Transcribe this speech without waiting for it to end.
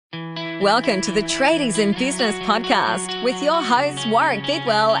Welcome to the Tradies in Business podcast with your hosts Warwick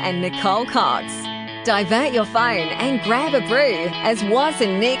Bidwell and Nicole Cox. Divert your phone and grab a brew as Waz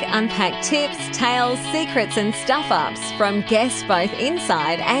and Nick unpack tips, tales, secrets and stuff-ups from guests both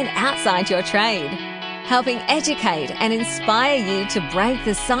inside and outside your trade, helping educate and inspire you to break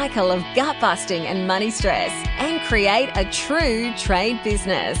the cycle of gut-busting and money stress and create a true trade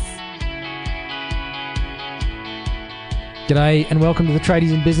business. G'day and welcome to the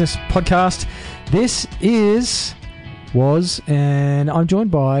Tradies in Business podcast. This is Waz and I'm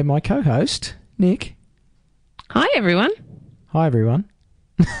joined by my co-host, Nick. Hi, everyone. Hi, everyone.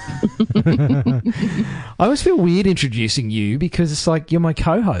 I always feel weird introducing you because it's like you're my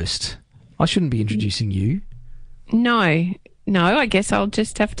co-host. I shouldn't be introducing you. No, I guess I'll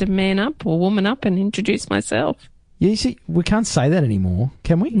just have to man up or woman up and introduce myself. Yeah, you see, we can't say that anymore,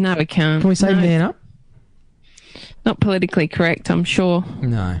 can we? No, we can't. Can we say man up? Not politically correct, I'm sure.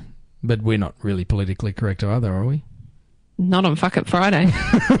 No, but we're not really politically correct either, are we? Not on Fuck It Friday.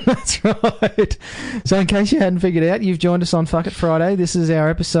 That's right. So in case you hadn't figured out, you've joined us on Fuck It Friday. This is our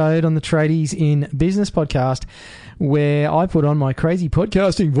episode on the Tradies in Business podcast where I put on my crazy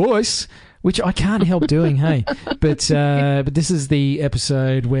podcasting voice, which I can't help doing, hey. But this is the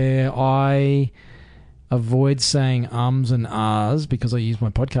episode where I avoid saying ums and ahs because I use my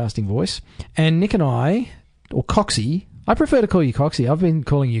podcasting voice. And Nick and I, or Coxie, I prefer to call you Coxie. I've been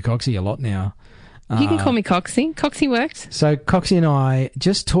calling you Coxie a lot now. You can call me Coxie. Coxie works. So Coxie and I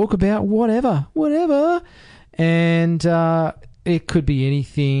just talk about whatever. And it could be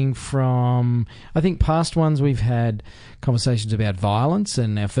anything from, I think past ones we've had conversations about violence,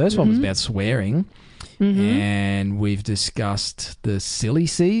 and our first one was about swearing. And we've discussed the silly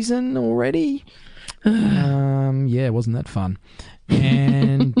season already. Yeah, wasn't that fun?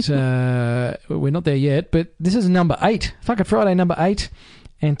 And we're not there yet, but this is number 8. Fuck It Friday number 8.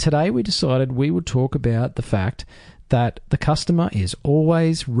 And today we decided we would talk about the fact that the customer is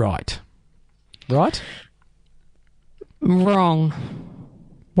always right. Right? Wrong.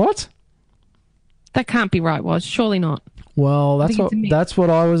 What? That can't be right, Waz. Surely not. Well, that's what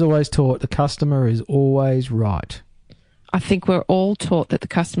I was always taught. The customer is always right. I think we're all taught that the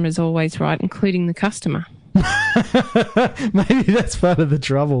customer is always right, including the customer. Maybe that's part of the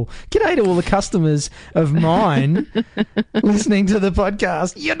trouble. G'day to all the customers of mine listening to the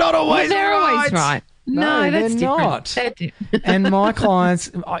podcast. You're not always they're right. Always right. No, that's they're different. not. And my clients,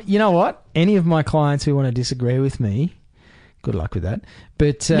 you know what? Any of my clients who want to disagree with me, good luck with that.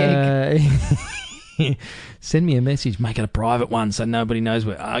 But send me a message. Make it a private one so nobody knows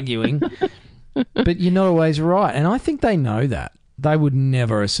we're arguing. But you're not always right. And I think they know that. They would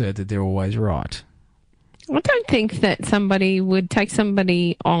never assert that they're always right. I don't think that somebody would take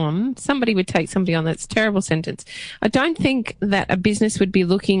somebody on. Somebody would take somebody on. That's a terrible sentence. I don't think that a business would be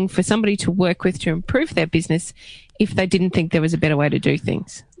looking for somebody to work with to improve their business if they didn't think there was a better way to do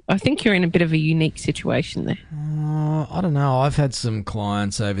things. I think you're in a bit of a unique situation there. I don't know. I've had some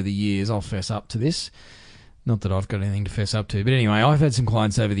clients over the years. I'll fess up to this. Not that I've got anything to fess up to. But anyway, I've had some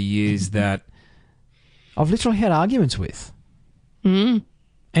clients over the years that I've literally had arguments with.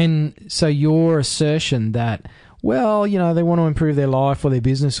 And so your assertion that, well, you know, they want to improve their life or their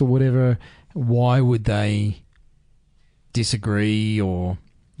business or whatever, why would they disagree or,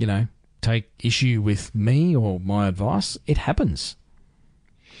 you know, take issue with me or my advice? It happens.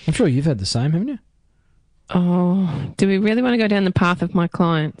 I'm sure you've had the same, haven't you? Oh, do we really want to go down the path of my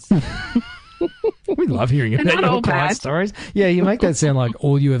clients? We love hearing about your client stories. Yeah, you make that sound like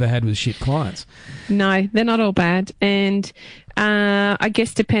all you ever had was shit clients. No, they're not all bad. And I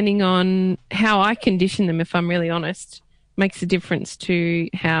guess depending on how I condition them, if I'm really honest, makes a difference to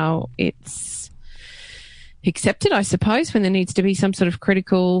how it's accepted, I suppose, when there needs to be some sort of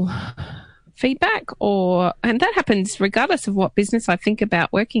critical feedback. And that happens regardless of what business I think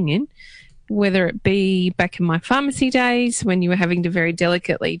about working in. Whether it be back in my pharmacy days when you were having to very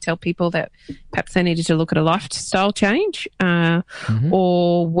delicately tell people that perhaps they needed to look at a lifestyle change,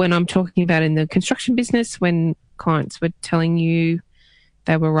 or when I'm talking about in the construction business when clients were telling you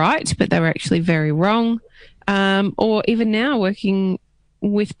they were right, but they were actually very wrong, or even now working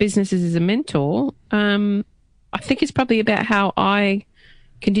with businesses as a mentor, I think it's probably about how I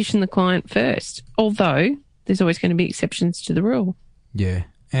condition the client first, although there's always going to be exceptions to the rule. Yeah,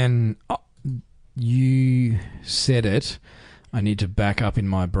 and you said it. I need to back up in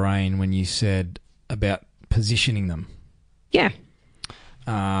my brain when you said about positioning them. Yeah.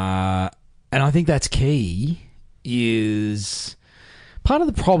 And I think that's key. Is part of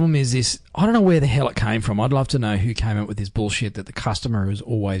the problem is this, I don't know where the hell it came from. I'd love to know who came up with this bullshit that the customer is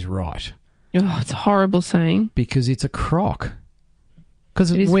always right. Oh, it's a horrible saying. Because it's a crock.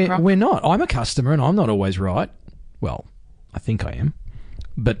 Because we're not. I'm a customer and I'm not always right. Well, I think I am.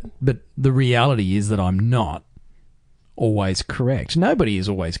 But the reality is that I'm not always correct. Nobody is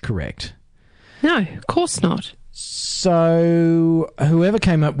always correct. No, of course not. So whoever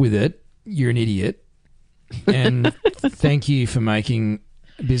came up with it, you're an idiot. And thank you for making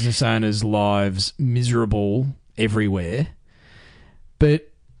business owners' lives miserable everywhere.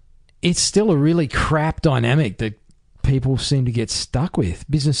 But it's still a really crap dynamic that people seem to get stuck with,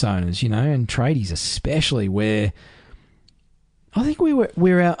 business owners, and tradies especially, where I think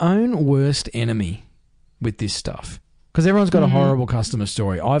we're our own worst enemy with this stuff. Because everyone's got a horrible customer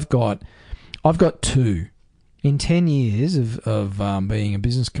story. I've got two. In 10 years of being a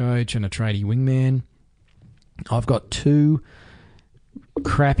business coach and a tradie wingman, I've got two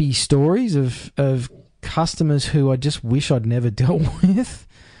crappy stories of customers who I just wish I'd never dealt with.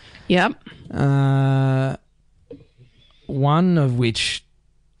 Yep. One of which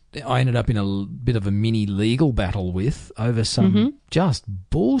I ended up in a bit of a mini legal battle with over some just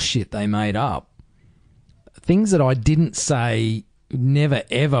bullshit they made up. Things that I didn't say, never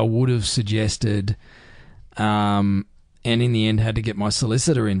ever would have suggested, and in the end had to get my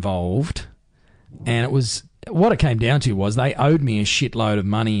solicitor involved. And it was, what it came down to was they owed me a shitload of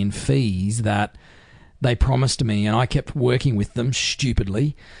money in fees that they promised me, and I kept working with them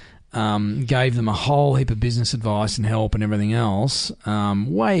stupidly. Gave them a whole heap of business advice and help and everything else,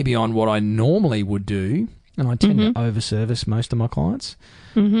 way beyond what I normally would do, and I tend to overservice most of my clients.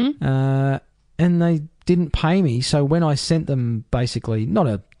 And they didn't pay me, so when I sent them basically, not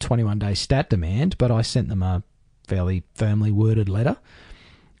a 21-day stat demand, but I sent them a fairly firmly worded letter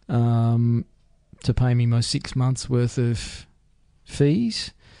to pay me my 6 months' worth of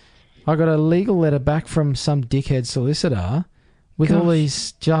fees, I got a legal letter back from some dickhead solicitor with all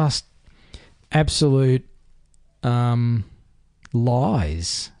these just absolute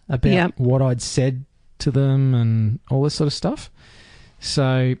lies about what I'd said to them and all this sort of stuff.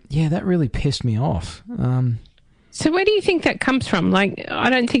 So, yeah, that really pissed me off. So where do you think that comes from? Like, I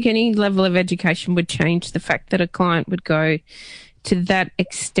don't think any level of education would change the fact that a client would go to that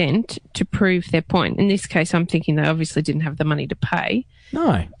extent to prove their point. In this case, I'm thinking they obviously didn't have the money to pay.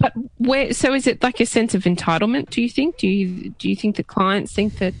 No. But so is it like a sense of entitlement, do you think? Do you think that clients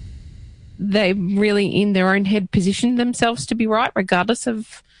think that they really in their own head positioned themselves to be right, regardless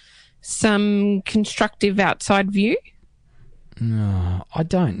of some constructive outside view? No, I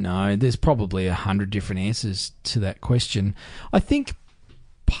don't know. There's probably 100 different answers to that question. I think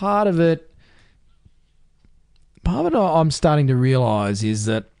part of it I'm starting to realise is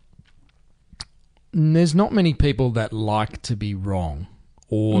that there's not many people that like to be wrong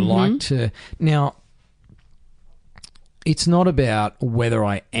or like to... Now, it's not about whether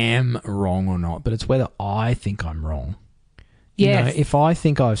I am wrong or not, but it's whether I think I'm wrong. Yes. You know, if I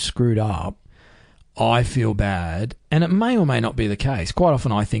think I've screwed up, I feel bad, and it may or may not be the case. Quite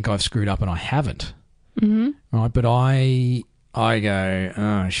often I think I've screwed up and I haven't. Right? But I go,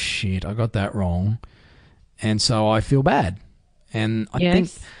 oh, shit, I got that wrong. And so I feel bad. And I think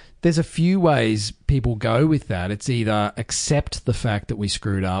there's a few ways people go with that. It's either accept the fact that we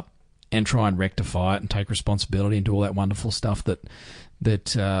screwed up and try and rectify it and take responsibility and do all that wonderful stuff that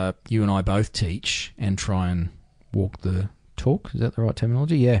you and I both teach and try and walk the talk. Is that the right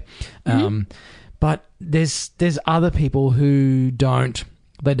terminology? Yeah. But there's other people who don't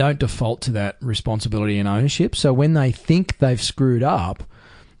default to that responsibility and ownership. So when they think they've screwed up,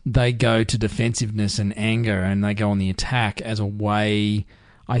 they go to defensiveness and anger and they go on the attack as a way,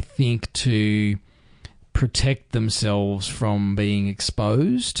 I think, to protect themselves from being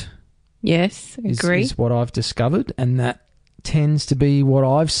exposed. Yes, agree. Is what I've discovered, and that tends to be what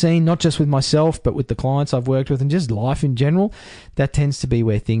I've seen, not just with myself, but with the clients I've worked with and just life in general. That tends to be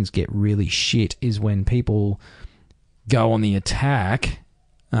where things get really shit, is when people go on the attack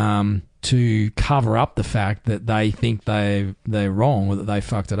to cover up the fact that they think they're wrong or that they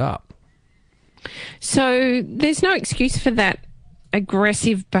fucked it up. So there's no excuse for that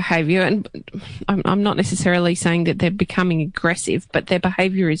aggressive behaviour, and I'm not necessarily saying that they're becoming aggressive, but their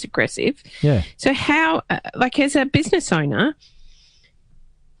behaviour is aggressive. Yeah. So how, like as a business owner,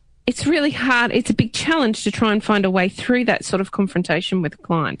 it's really hard. It's a big challenge to try and find a way through that sort of confrontation with a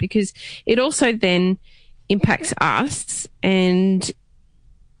client, because it also then impacts us and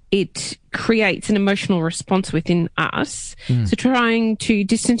it creates an emotional response within us. So trying to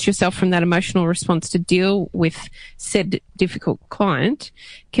distance yourself from that emotional response to deal with said difficult client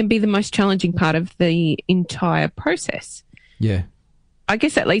can be the most challenging part of the entire process. Yeah. I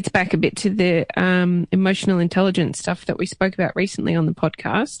guess that leads back a bit to the emotional intelligence stuff that we spoke about recently on the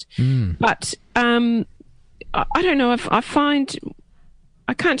podcast. But I don't know if I find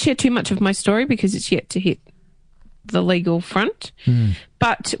I can't share too much of my story because it's yet to hit the legal front.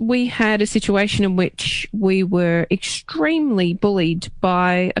 But we had a situation in which we were extremely bullied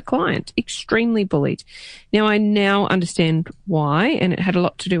by a client, extremely bullied. Now, I now understand why, and it had a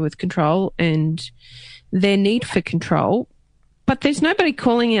lot to do with control and their need for control. But there's nobody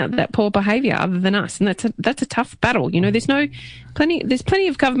calling out that poor behaviour other than us, and that's a tough battle. You know, there's plenty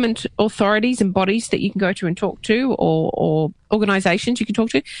of government authorities and bodies that you can go to and talk to, or organisations you can talk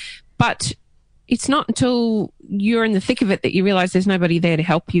to, but it's not until you're in the thick of it that you realise there's nobody there to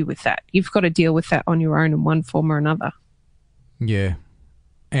help you with that. You've got to deal with that on your own in one form or another. Yeah,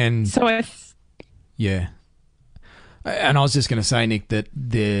 and so yeah, and I was just going to say, Nick, that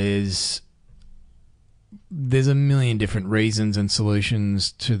there's a million different reasons and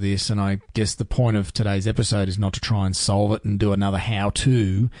solutions to this, and I guess the point of today's episode is not to try and solve it and do another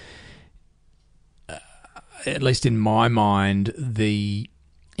how-to. At least in my mind, the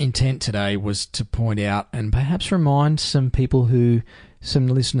intent today was to point out and perhaps remind some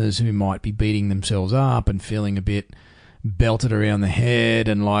listeners who might be beating themselves up and feeling a bit belted around the head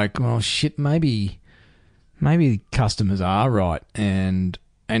and like, oh shit, maybe customers are right, and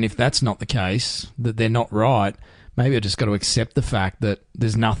if that's not the case, that they're not right, maybe I just got to accept the fact that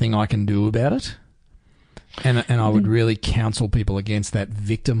there's nothing I can do about it. And I would really counsel people against that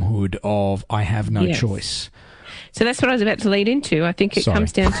victimhood of I have no choice. So that's what I was about to lead into. I think it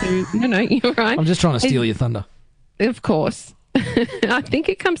comes down to... No, you're right. I'm just trying to steal your thunder. Of course. I think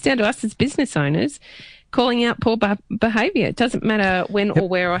it comes down to us as business owners calling out poor behaviour. It doesn't matter when or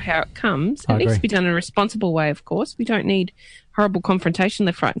where or how it comes. It needs to be done in a responsible way, of course. We don't need horrible confrontation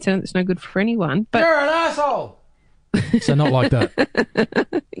left, right and centre. That's no good for anyone. But you're an asshole! So not like that.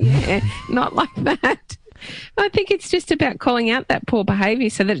 Yeah, not like that. I think it's just about calling out that poor behaviour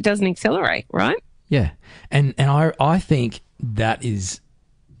so that it doesn't accelerate, right? Yeah. And I think that is...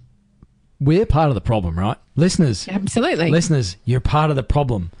 We're part of the problem, right? Listeners. Absolutely. Listeners, you're part of the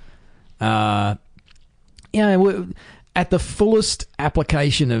problem. At the fullest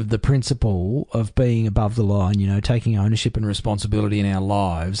application of the principle of being above the line, taking ownership and responsibility in our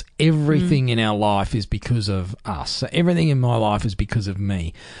lives, everything in our life is because of us. So everything in my life is because of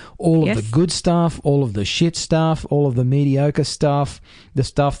me. All of the good stuff, all of the shit stuff, all of the mediocre stuff, the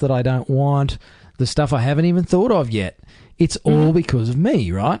stuff that I don't want, the stuff I haven't even thought of yet. It's all because of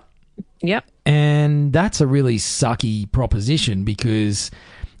me, right? Yep. And that's a really sucky proposition because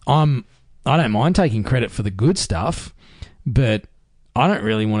I don't mind taking credit for the good stuff, but I don't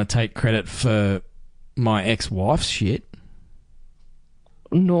really want to take credit for my ex-wife's shit.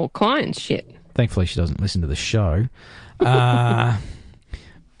 Nor client's shit. Thankfully, she doesn't listen to the show.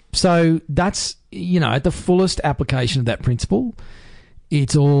 So that's, at the fullest application of that principle,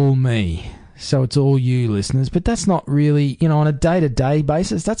 it's all me. So it's all you, listeners. But that's not really, on a day-to-day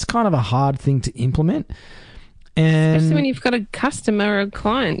basis, that's kind of a hard thing to implement. And especially when you've got a customer or a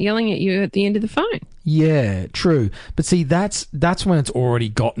client yelling at you at the end of the phone. Yeah, true. But see, that's when it's already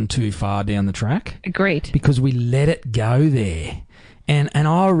gotten too far down the track. Agreed. Because we let it go there. And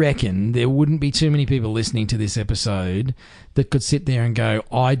I reckon there wouldn't be too many people listening to this episode that could sit there and go,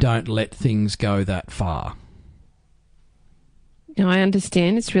 I don't let things go that far. Now, I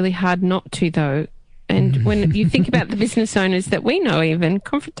understand it's really hard not to, though. And when you think about the business owners that we know, even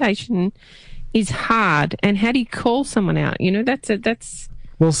confrontation is hard. And how do you call someone out? That's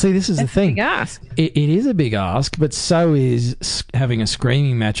well, see, this is the thing. A big ask. It is a big ask, but so is having a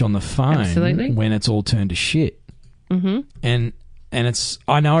screaming match on the phone when it's all turned to shit. Mm-hmm. And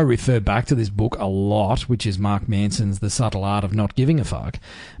I know I refer back to this book a lot, which is Mark Manson's The Subtle Art of Not Giving a Fuck.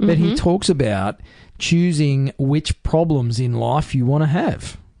 But he talks about choosing which problems in life you want to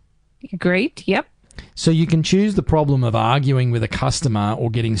have. Agreed. Yep. So you can choose the problem of arguing with a customer or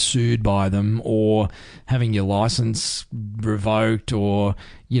getting sued by them or having your license revoked or,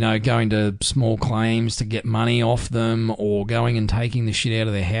 going to small claims to get money off them or going and taking the shit out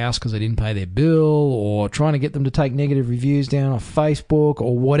of their house because they didn't pay their bill or trying to get them to take negative reviews down off Facebook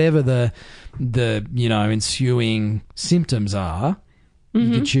or whatever the ensuing symptoms are.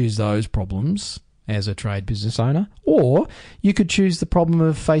 You can choose those problems as a trade business owner, or you could choose the problem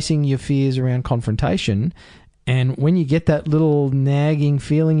of facing your fears around confrontation. And when you get that little nagging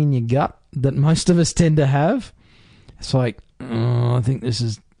feeling in your gut that most of us tend to have, it's like, oh, I think this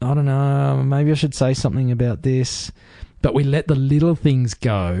is, I don't know, maybe I should say something about this. But we let the little things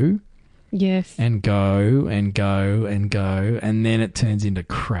go. Yes. And go and go and go, and then it turns into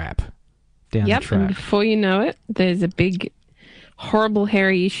crap down the track. And before you know it, there's a big horrible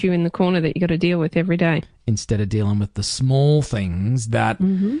hairy issue in the corner that you got to deal with every day. Instead of dealing with the small things that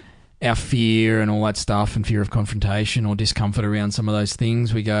our fear and all that stuff and fear of confrontation or discomfort around some of those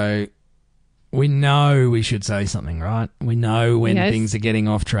things, we go, we know we should say something, right? We know when things are getting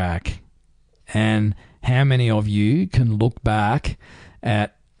off track. And how many of you can look back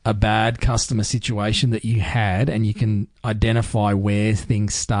at a bad customer situation that you had and you can identify where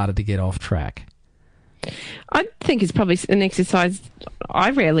things started to get off track? I think it's probably an exercise. I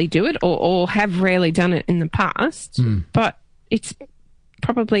rarely do it or have rarely done it in the past, but it's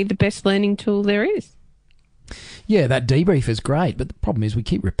probably the best learning tool there is. Yeah, that debrief is great, but the problem is we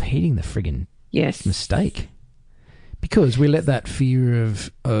keep repeating the friggin' mistake because we let that fear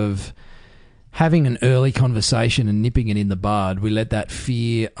of having an early conversation and nipping it in the bud, we let that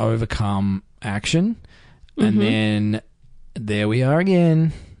fear overcome action, and then there we are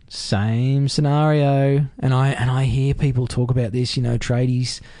again. Same scenario, and I hear people talk about this.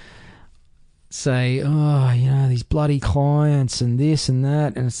 Tradies say, "Oh, these bloody clients and this and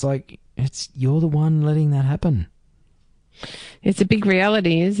that," and it's like you're the one letting that happen. It's a big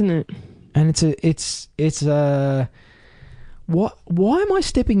reality, isn't it? And it's a what? Why am I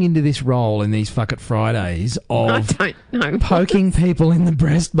stepping into this role in these Fuck It Fridays of I don't know. poking people in the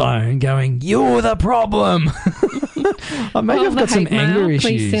breastbone, going, "You're the problem." Maybe I've got some anger issues.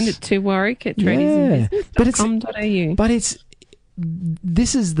 Please send it to Warwick at tradiesandbusiness.com.au. But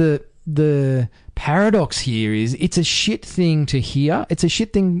this is the paradox here is it's a shit thing to hear. It's a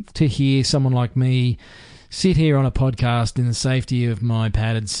shit thing to hear someone like me sit here on a podcast in the safety of my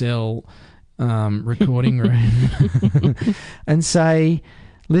padded cell recording room and say,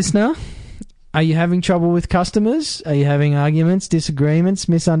 listener, are you having trouble with customers? Are you having arguments, disagreements,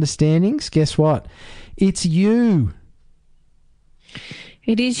 misunderstandings? Guess what? It's you.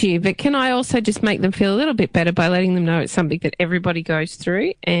 It is you, but can I also just make them feel a little bit better by letting them know it's something that everybody goes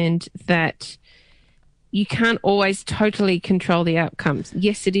through and that you can't always totally control the outcomes.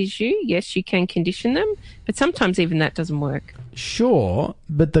 Yes, it is you. Yes, you can condition them, but sometimes even that doesn't work. Sure,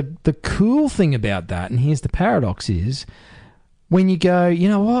 but the cool thing about that, and here's the paradox, is when you go, you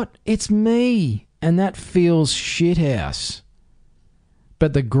know what, it's me, and that feels shithouse.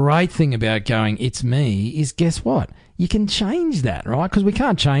 But the great thing about going, it's me, is guess what? You can change that, right? Because we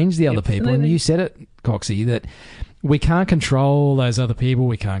can't change the other people. And you said it, Coxie, that we can't control those other people.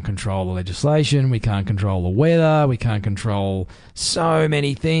 We can't control the legislation. We can't control the weather. We can't control so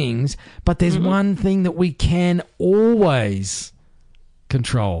many things. But there's one thing that we can always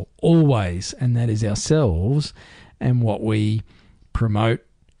control, always, and that is ourselves and what we promote,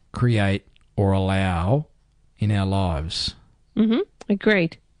 create, or allow in our lives.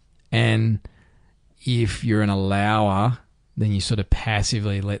 Agreed. And if you're an allower, then you sort of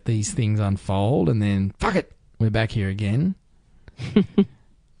passively let these things unfold and then, fuck it, we're back here again.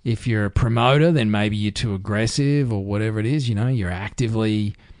 If you're a promoter, then maybe you're too aggressive or whatever it is, you're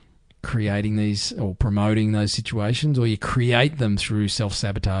actively creating these or promoting those situations, or you create them through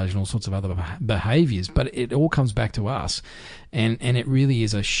self-sabotage and all sorts of other behaviours. But it all comes back to us. And it really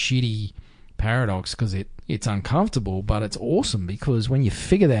is a shitty paradox because it's uncomfortable, but it's awesome because when you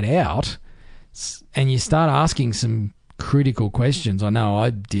figure that out and you start asking some critical questions, I know I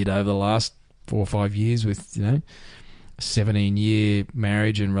did over the last 4 or 5 years with, a 17-year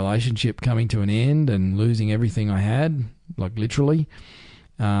marriage and relationship coming to an end and losing everything I had, like literally,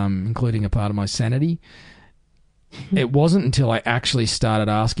 including a part of my sanity. It wasn't until I actually started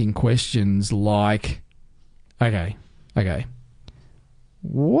asking questions like, okay,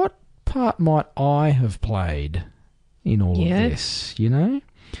 what part might I have played in all of this,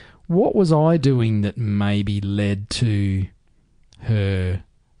 What was I doing that maybe led to her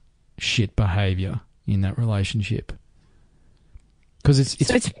shit behaviour in that relationship? Because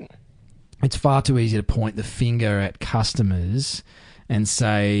it's far too easy to point the finger at customers and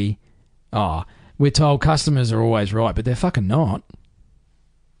say, we're told customers are always right, but they're fucking not.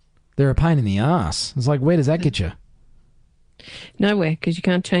 They're a pain in the ass. It's like, where does that get you? Nowhere, because you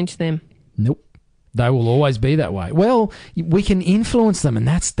can't change them. Nope. They will always be that way. Well, we can influence them, and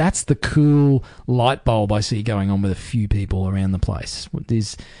that's the cool light bulb I see going on with a few people around the place.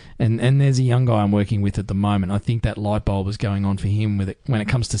 And there's a young guy I'm working with at the moment. I think that light bulb is going on for him with it when it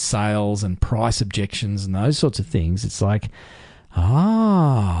comes to sales and price objections and those sorts of things. It's like,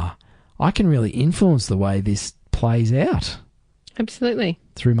 I can really influence the way this plays out. Absolutely.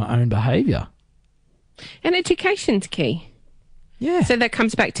 Through my own behaviour. And education's key. Yeah. So that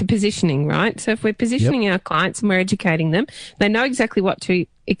comes back to positioning, right? So if we're positioning our clients and we're educating them, they know exactly what to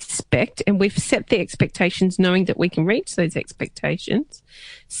expect, and we've set the expectations knowing that we can reach those expectations.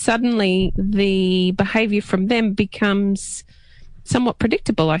 Suddenly the behaviour from them becomes somewhat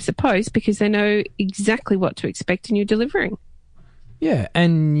predictable, I suppose, because they know exactly what to expect and you're delivering. Yeah,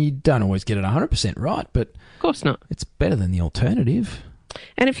 and you don't always get it 100% right, but Of course not. it's better than the alternative.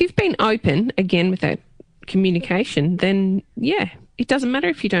 And if you've been open, again, with that communication, then, yeah, it doesn't matter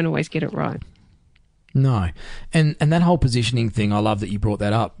if you don't always get it right. No. And that whole positioning thing, I love that you brought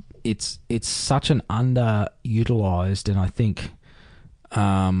that up. It's such an underutilized and I think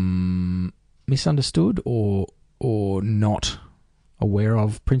misunderstood or not aware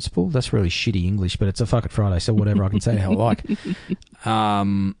of principle. That's really shitty English, but it's a fucking Friday, so whatever, I can say how I like. A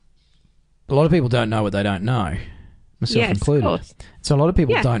lot of people don't know what they don't know, myself included. Of course. So a lot of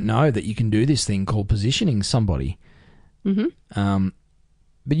people don't know that you can do this thing called positioning somebody. Mm-hmm.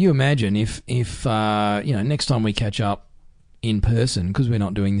 But you imagine if next time we catch up in person, because we're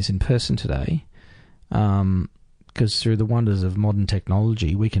not doing this in person today, because through the wonders of modern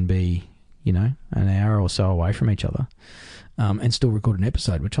technology, we can be, an hour or so away from each other, and still record an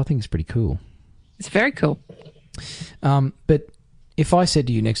episode, which I think is pretty cool. It's very cool. But if I said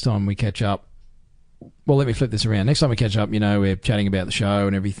to you next time we catch up, well, let me flip this around. Next time we catch up, we're chatting about the show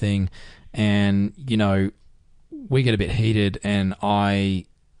and everything, and, we get a bit heated and I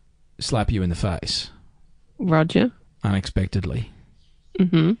slap you in the face. Roger. Unexpectedly.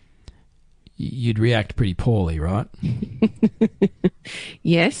 Mm-hmm. You'd react pretty poorly, right?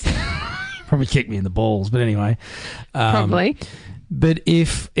 Yes. Probably kick me in the balls, but anyway. Probably. But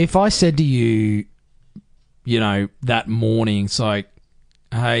if I said to you, that morning, it's like,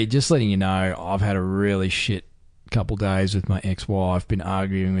 hey, just letting you know, I've had a really shit couple days with my ex-wife, been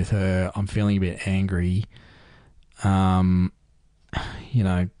arguing with her, I'm feeling a bit angry.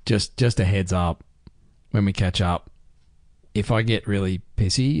 Just a heads up when we catch up. If I get really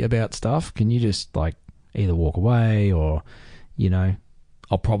pissy about stuff, can you just either walk away or,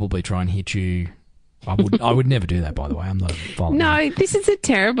 I'll probably try and hit you. I would never do that, by the way. I'm not violent. No, this is a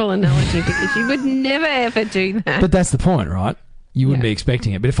terrible analogy because you would never ever do that. But that's the point, right? You wouldn't be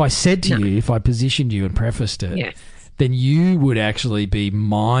expecting it. But if I said to you, if I positioned you and prefaced it, then you would actually be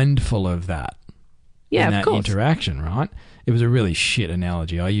mindful of that. Yeah, in of course. Interaction, right? It was a really shit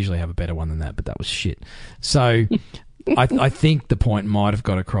analogy. I usually have a better one than that, but that was shit. So I think the point might have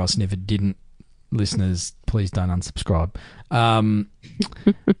got across, and if it didn't, listeners, please don't unsubscribe.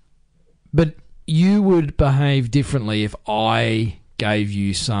 But you would behave differently if I gave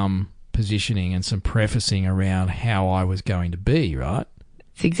you some positioning and some prefacing around how I was going to be, right?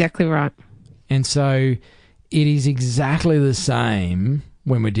 That's exactly right. And so it is exactly the same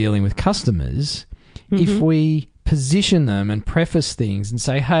when we're dealing with customers. If we position them and preface things and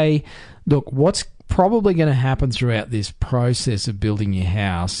say, hey, look, what's probably going to happen throughout this process of building your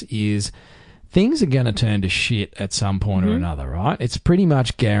house is things are going to turn to shit at some point or another, right? It's pretty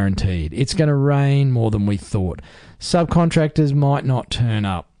much guaranteed. It's going to rain more than we thought. Subcontractors might not turn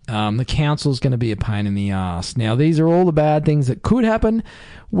up. The council's going to be a pain in the ass. Now, these are all the bad things that could happen.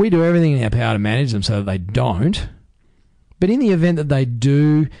 We do everything in our power to manage them so that they don't. But in the event that they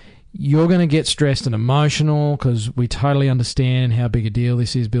do, you're going to get stressed and emotional because we totally understand how big a deal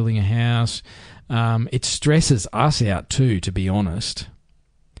this is, building a house. It stresses us out too, to be honest.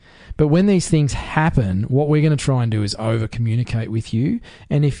 But when these things happen, what we're going to try and do is over-communicate with you.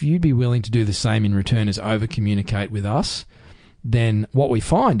 And if you'd be willing to do the same in return as over-communicate with us, then what we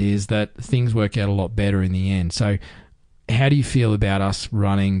find is that things work out a lot better in the end. So how do you feel about us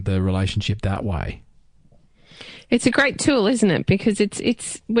running the relationship that way? It's a great tool, isn't it? Because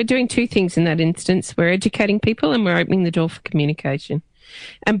we're doing two things in that instance. We're educating people and we're opening the door for communication.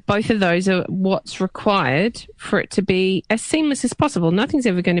 And both of those are what's required for it to be as seamless as possible. Nothing's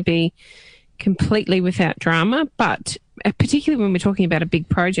ever going to be completely without drama, but particularly when we're talking about a big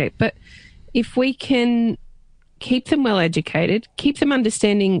project. But if we can keep them well educated, keep them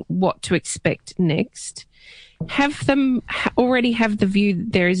understanding what to expect next, have them already have the view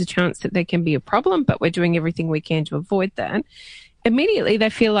that there is a chance that there can be a problem, but we're doing everything we can to avoid that, immediately they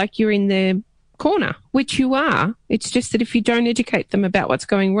feel like you're in their corner, which you are. It's just that if you don't educate them about what's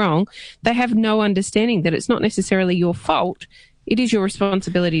going wrong, they have no understanding that it's not necessarily your fault. It is your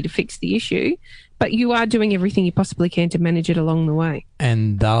responsibility to fix the issue, but you are doing everything you possibly can to manage it along the way.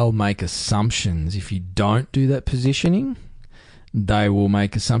 And they'll make assumptions. If you don't do that positioning, they will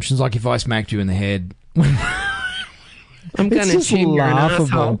make assumptions. Like if I smacked you in the head... I'm going to assume you're an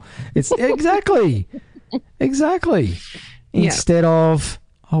asshole. It's exactly. Instead of,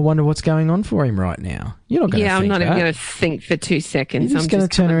 I wonder what's going on for him right now. You're not going to think I'm not even that. going to think for 2 seconds. You're just going to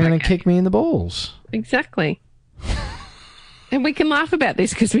turn around and kick me in the balls. Exactly. And we can laugh about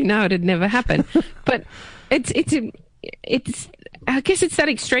this because we know it'd never happen. But it's I guess it's that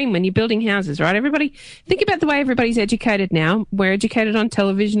extreme when you're building houses, right? Think about the way everybody's educated now. We're educated on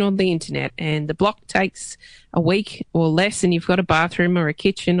television or the internet, and the block takes a week or less, and you've got a bathroom or a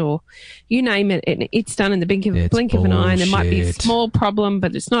kitchen or you name it, and it's done in the blink of an eye. And there might be a small problem,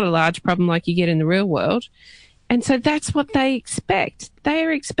 but it's not a large problem like you get in the real world. And so that's what they expect. They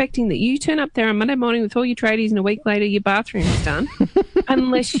are expecting that you turn up there on Monday morning with all your tradies and a week later your bathroom's done,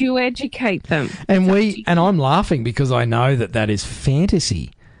 unless you educate them. And I'm laughing because I know that is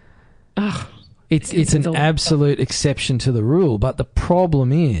fantasy. Oh, it's an absolute exception to the rule. But the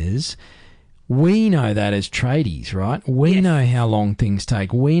problem is, we know that as tradies, right? We know how long things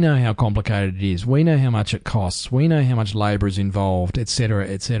take. We know how complicated it is. We know how much it costs. We know how much labour is involved, et cetera,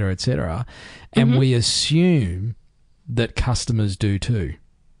 et cetera, et cetera. And we assume that customers do too.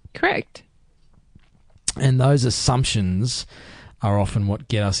 Correct. And those assumptions are often what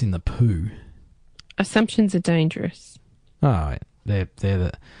get us in the poo. Assumptions are dangerous. Oh, they're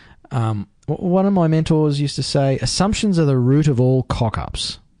the... one of my mentors used to say, assumptions are the root of all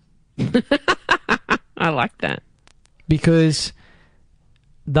cock-ups. I like that. Because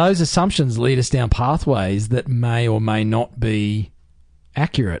those assumptions lead us down pathways that may or may not be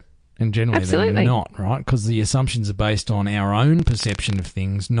accurate. And generally they're not, right? Because the assumptions are based on our own perception of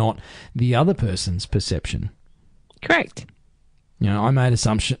things, not the other person's perception. Correct. I made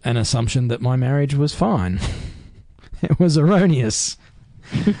an assumption that my marriage was fine. It was erroneous.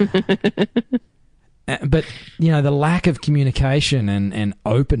 But, the lack of communication and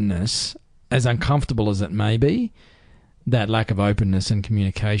openness, as uncomfortable as it may be, that lack of openness and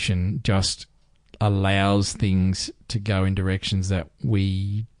communication just allows things to go in directions that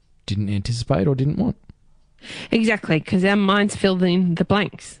we didn't anticipate or didn't want. Exactly, because our minds fill in the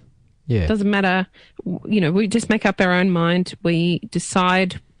blanks. Yeah. It doesn't matter. We just make up our own mind. We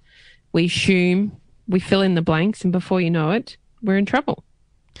decide, we assume, we fill in the blanks, and before you know it, we're in trouble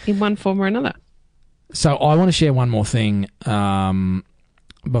in one form or another. So I want to share one more thing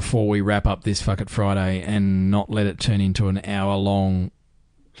before we wrap up this Fuck It Friday and not let it turn into an hour-long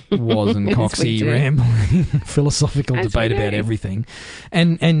Was and Coxie rambling philosophical debate about everything.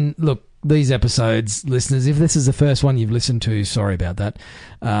 And look, these episodes, listeners, if this is the first one you've listened to, sorry about that.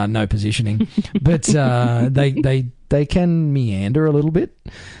 No positioning. But they can meander a little bit.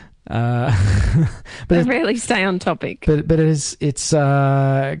 But they really stay on topic. But it's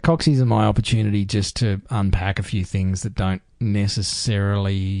Coxie's and my opportunity just to unpack a few things that don't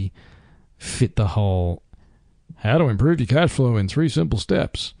necessarily fit the whole how to improve your cash flow in 3 simple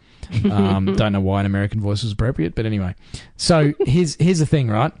steps. Don't know why an American voice is appropriate, but anyway. So here's the thing,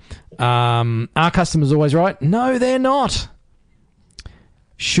 right? Are customers always right? No, they're not.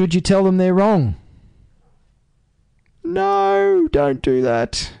 Should you tell them they're wrong? No, don't do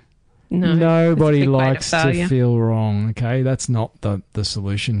that. No, nobody likes to feel wrong, okay? That's not the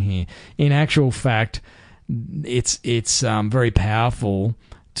solution here. In actual fact, it's very powerful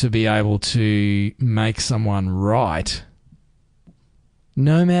to be able to make someone right,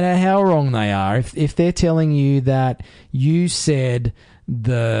 no matter how wrong they are. If they're telling you that you said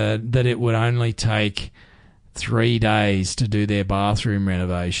that it would only take 3 days to do their bathroom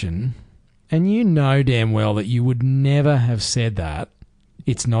renovation, and you know damn well that you would never have said that,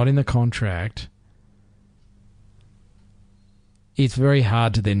 it's not in the contract, it's very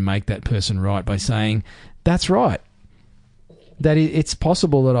hard to then make that person right by saying, that's right. That it's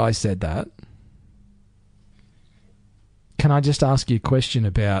possible that I said that. Can I just ask you a question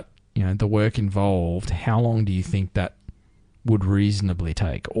about, the work involved? How long do you think that would reasonably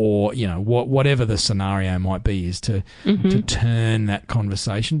take? Or, whatever the scenario might be, is to turn that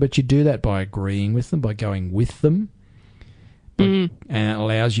conversation. But you do that by agreeing with them, by going with them. And it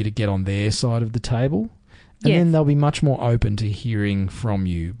allows you to get on their side of the table. And then they'll be much more open to hearing from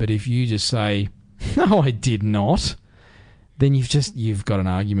you. But if you just say, no, I did not, then you've got an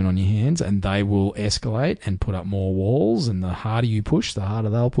argument on your hands, and they will escalate and put up more walls, and the harder you push, the harder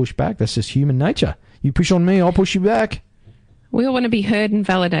they'll push back. That's just human nature. You push on me, I'll push you back. We all want to be heard and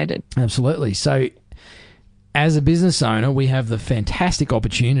validated. Absolutely. So as a business owner, we have the fantastic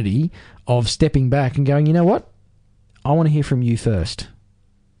opportunity of stepping back and going, you know what? I want to hear from you first.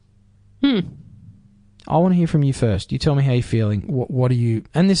 I want to hear from you first. You tell me how you're feeling. What are you...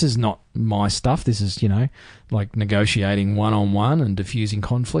 And this is not my stuff. This is, like negotiating one-on-one and diffusing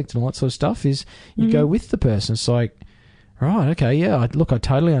conflict and all that sort of stuff, is you go with the person. It's like, right, okay, yeah, I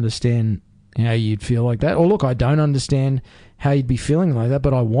totally understand how you'd feel like that. Or look, I don't understand how you'd be feeling like that,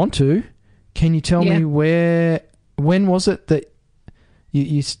 but I want to. Can you tell me when was it that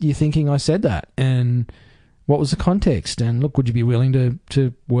you're thinking I said that? And What was the context? And look, would you be willing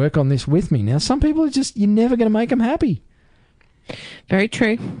to work on this with me? Now, some people are just, you're never going to make them happy. Very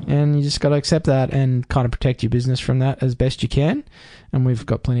true. And you just got to accept that and kind of protect your business from that as best you can. And we've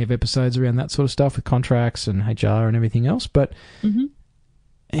got plenty of episodes around that sort of stuff with contracts and HR and everything else. But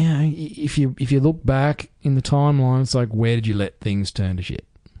if you look back in the timeline, it's like, where did you let things turn to shit?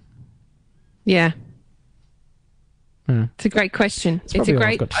 Yeah. It's a great question. It's a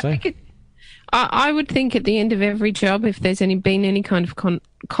great. I would think at the end of every job, if there's been any kind of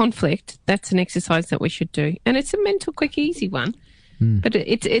conflict, that's an exercise that we should do, and it's a mental, quick, easy one. But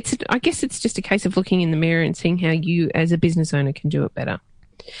it's I guess it's just a case of looking in the mirror and seeing how you, as a business owner, can do it better.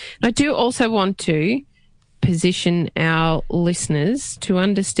 And I do also want to position our listeners to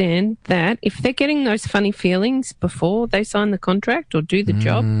understand that if they're getting those funny feelings before they sign the contract or do the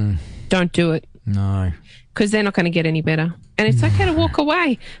job, don't do it. No. Because they're not going to get any better. And it's okay to walk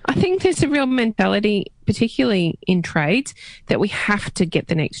away. I think there's a real mentality, particularly in trades, that we have to get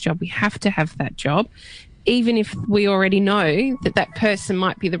the next job. We have to have that job, even if we already know that that person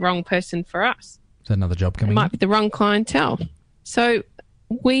might be the wrong person for us. Is that another job coming? It might be the wrong clientele. So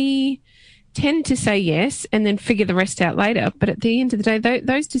we tend to say yes and then figure the rest out later. But at the end of the day,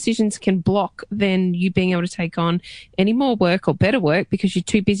 those decisions can block then you being able to take on any more work or better work because you're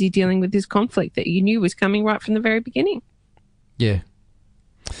too busy dealing with this conflict that you knew was coming right from the very beginning. Yeah.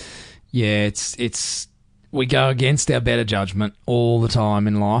 Yeah, it's we go against our better judgment all the time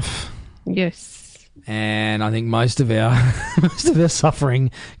in life. Yes. And I think most of our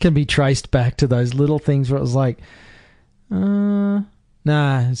suffering can be traced back to those little things where it was like, nah,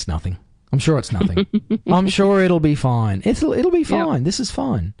 it's nothing. I'm sure it's nothing. I'm sure it'll be fine. It'll be fine. Yep. This is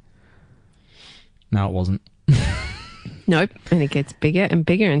fine. No, it wasn't. Nope. And it gets bigger and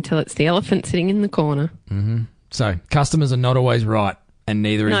bigger until it's the elephant sitting in the corner. Mm-hmm. So customers are not always right, and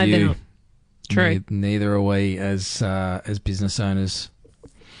neither are you. They're not. True. Neither are we as business owners.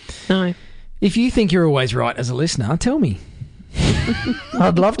 No. If you think you're always right as a listener, tell me.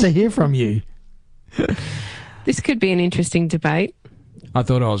 I'd love to hear from you. This could be an interesting debate. I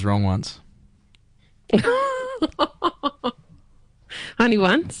thought I was wrong once. Only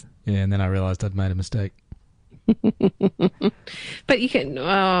once? Yeah, and then I realised I'd made a mistake. But you can... Oh,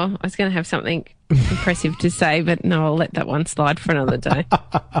 I was going to have something impressive to say, but no, I'll let that one slide for another day.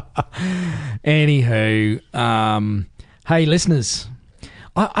 Anywho, hey, listeners,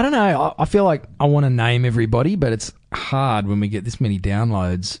 I don't know. I feel like I want to name everybody, but it's hard when we get this many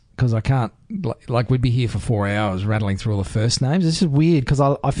downloads because I can't... Like, we'd be here for 4 hours rattling through all the first names. This is weird because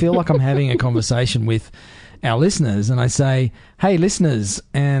I feel like I'm having a conversation with our listeners and I say, hey, listeners,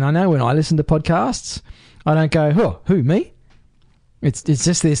 and I know when I listen to podcasts, I don't go, oh, who, me? It's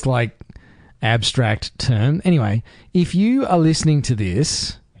just this, like, abstract term. Anyway, if you are listening to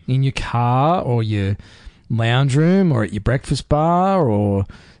this in your car or your lounge room or at your breakfast bar or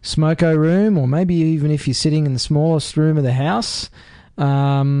smoko room or maybe even if you're sitting in the smallest room of the house,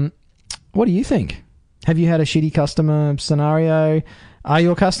 what do you think? Have you had a shitty customer scenario? Are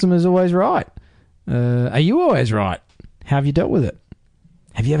your customers always right? Are you always right? How have you dealt with it?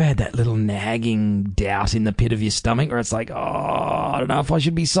 Have you ever had that little nagging doubt in the pit of your stomach where it's like, oh, I don't know if I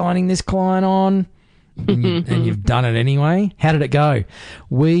should be signing this client on? And you've done it anyway? How did it go?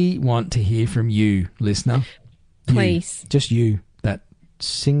 We want to hear from you, listener. Please. You, just you, that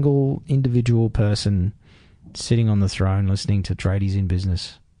single individual person sitting on the throne listening to Tradies in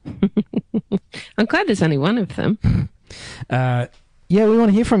Business. I'm glad there's only one of them. Yeah, we want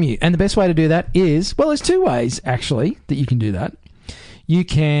to hear from you. And the best way to do that is, well, there's two ways, actually, that you can do that. You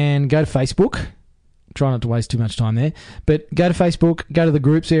can go to Facebook. Try not to waste too much time there. But go to Facebook, go to the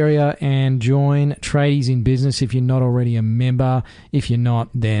groups area and join Tradies in Business if you're not already a member. If you're not,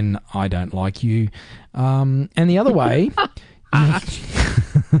 then I don't like you. And the other way...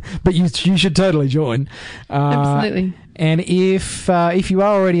 but you should totally join. Absolutely. And if you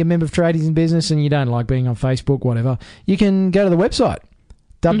are already a member of Tradies in Business and you don't like being on Facebook, whatever, you can go to the website,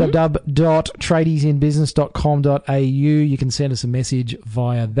 www.tradiesinbusiness.com.au. You can send us a message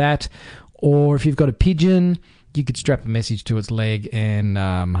via that. Or if you've got a pigeon, you could strap a message to its leg and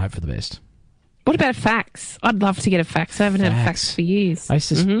hope for the best. What about a fax? I'd love to get a fax. I haven't had a fax for years. I used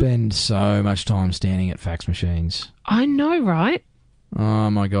to spend so much time standing at fax machines. I know, right? Oh,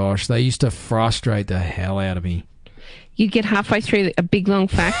 my gosh. They used to frustrate the hell out of me. You get halfway through a big, long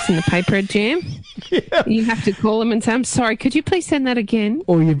fax and the paper would jam. Yeah. You have to call them and say, I'm sorry, could you please send that again?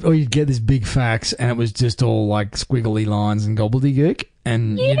 Or you'd get this big fax and it was just all like squiggly lines and gobbledygook.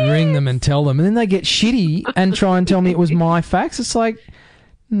 And you'd ring them and tell them. And then they get shitty and try and tell me it was my fax. It's like,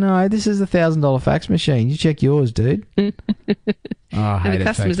 No, this is the $1,000 fax machine. You check yours, dude. Oh, I hate And the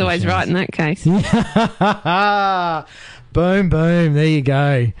customer's always right in that case. Boom, boom. There you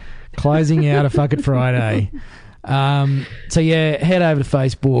go. Closing out a fucking Friday. So, yeah, head over to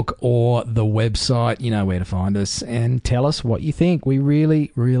Facebook or the website. You know where to find us. And tell us what you think. We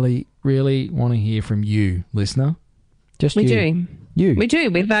really, really, really want to hear from you, listener. Just We you. do. You. We do.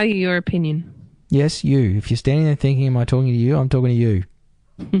 We value your opinion. Yes, you. If you're standing there thinking, am I talking to you? I'm talking to you.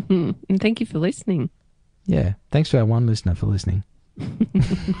 And thank you for listening. Yeah. Thanks to our one listener for listening. All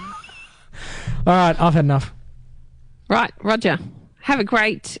right. I've had enough. Right, Roger. Have a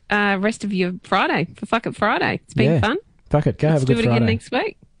great rest of your Friday for Fuck It Friday. It's been fun. Fuck it. Go have a good Let's do it Friday. again next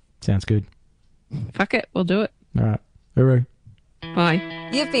week. Sounds good. Fuck it. We'll do it. All right. Hooroo. Bye.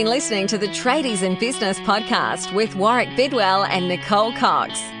 You've been listening to the Tradies in Business podcast with Warwick Bidwell and Nicole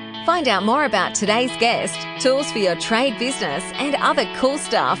Cox. Find out more about today's guest, tools for your trade business, and other cool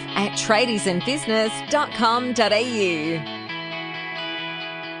stuff at tradiesinbusiness.com.au.